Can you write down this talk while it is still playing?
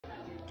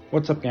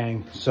What's up,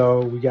 gang?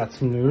 So we got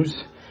some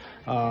news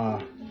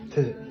out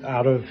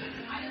of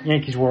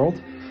Yankees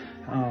world.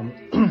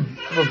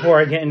 Before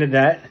I get into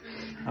that,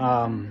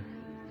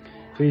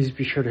 please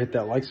be sure to hit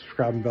that like,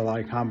 subscribe, and bell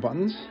icon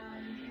buttons.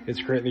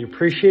 It's greatly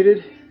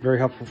appreciated, very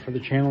helpful for the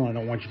channel. I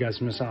don't want you guys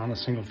to miss out on a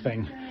single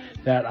thing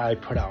that I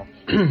put out.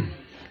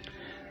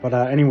 But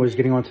anyways,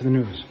 getting on to the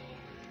news.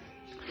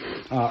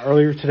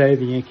 Earlier today,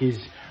 the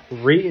Yankees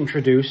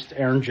reintroduced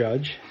Aaron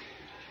Judge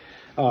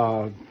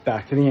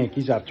back to the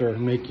Yankees after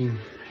making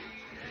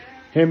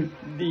him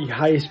the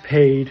highest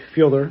paid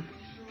fielder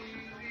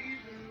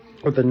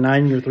with a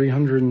 9-year,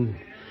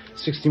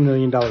 $360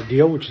 million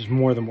deal, which is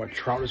more than what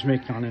Trout was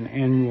making on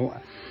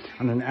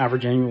an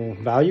average annual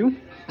value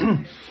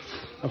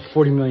of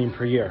 $40 million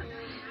per year.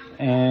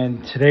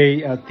 And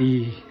today at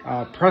the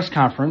press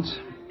conference,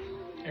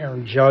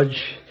 Aaron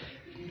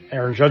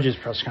Judge's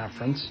press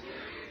conference,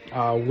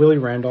 Willie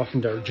Randolph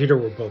and Derek Jeter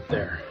were both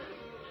there.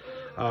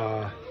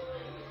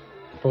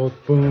 Both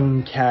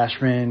Boone,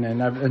 Cashman, and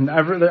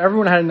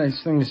everyone had a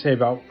nice thing to say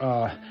about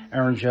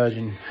Aaron Judge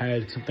and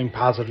had something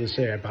positive to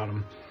say about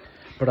him.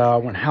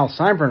 But when Hal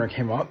Steinbrenner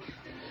came up,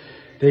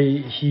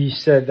 he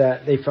said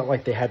that they felt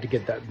like they had to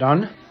get that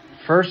done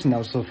first, and that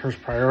was the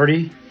first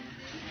priority,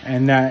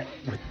 and that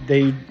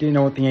they didn't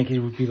know what the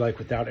Yankees would be like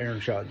without Aaron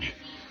Judge.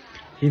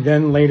 He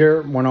then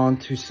later went on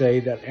to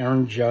say that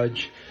Aaron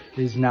Judge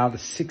is now the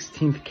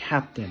 16th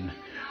captain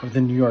of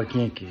the New York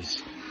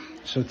Yankees.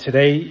 So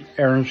today,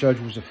 Aaron Judge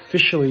was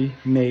officially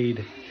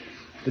made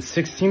the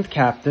 16th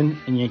captain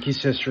in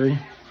Yankees history.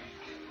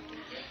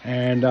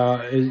 And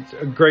it's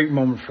a great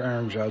moment for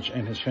Aaron Judge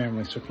and his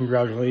family. So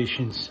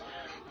congratulations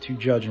to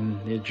Judge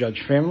and the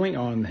Judge family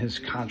on his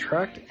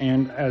contract,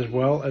 and as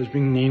well as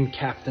being named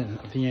captain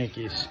of the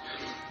Yankees.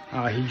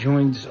 He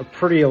joins a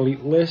pretty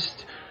elite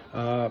list.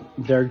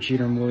 Derek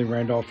Jeter and Willie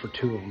Randolph were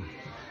two of them.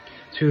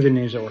 Two of the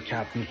names that were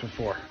captains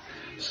before.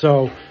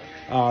 So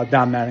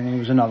Don Mattingly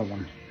was another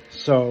one.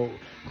 So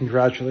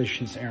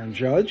congratulations to Aaron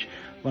Judge.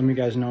 Let me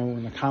guys know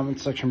in the comment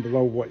section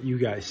below what you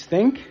guys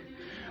think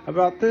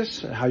about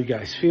this, how you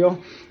guys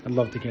feel. I'd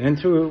love to get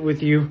into it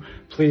with you.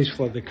 Please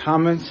flood the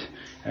comments.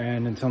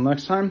 And until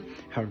next time,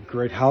 have a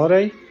great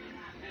holiday,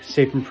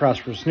 safe and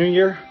prosperous New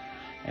Year,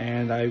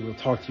 and I will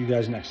talk to you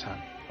guys next time.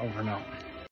 Over and out.